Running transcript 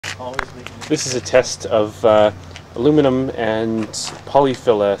This is a test of aluminum and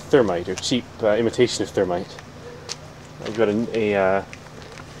Polyfilla thermite, or cheap imitation of thermite. I've got a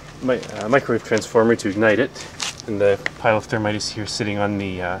microwave transformer to ignite it, and the pile of thermite is here sitting on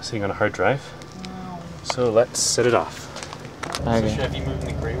a hard drive. So let's set it off. Okay. So should I be moving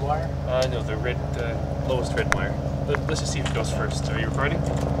the grey wire? No, the lowest red wire. Let's just see if it goes first. Are you recording?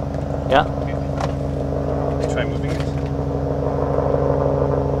 Yeah. Okay. Try moving it.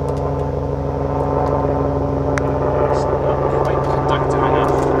 It's not quite conductive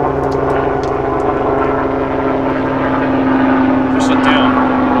enough. Push it down.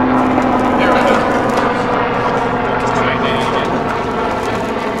 There we go. Let's try it again.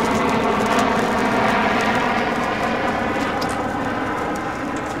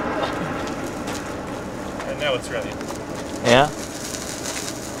 And now it's ready. Yeah.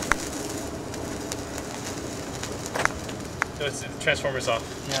 No, the transformer's off.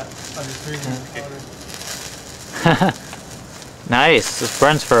 Yeah, I'm just reading Okay. Nice. This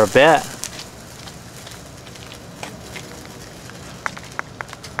burns for a bit.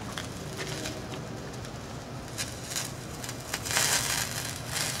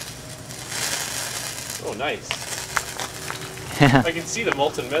 Oh, nice. I can see the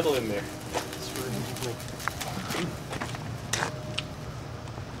molten metal in there.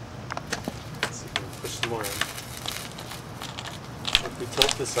 Let's see if we can push some more in. If we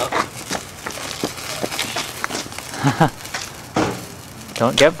tilt this up.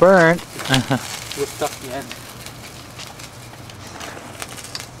 Don't get burnt. lift up the end.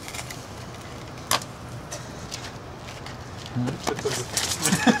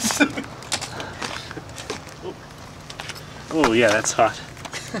 Oh yeah, that's hot.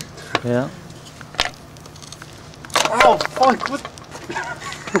 Yeah. Oh fuck! What?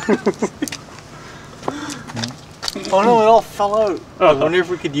 Oh no! It all fell out. Oh. I wonder if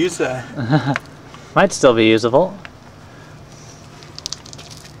we could use that. Might still be usable.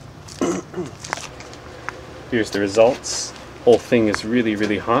 Here's the results. Whole thing is really,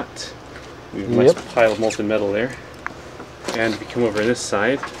 really hot. We have a nice pile of molten metal there. And if we come over this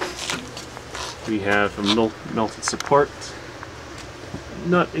side, we have a melted support.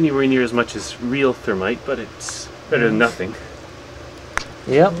 Not anywhere near as much as real thermite, but it's better than nothing.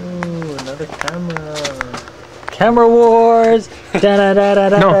 Yep. Ooh, another camera. Camera wars!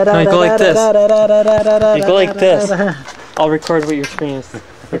 No, you go like this. You go like this. I'll record what your screen is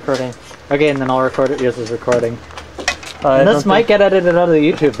recording. Okay, and then I'll record it yours is recording. And This might get edited out of the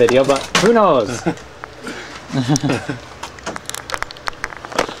YouTube video, but who knows?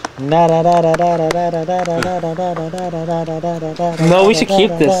 No, we should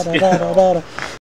keep this.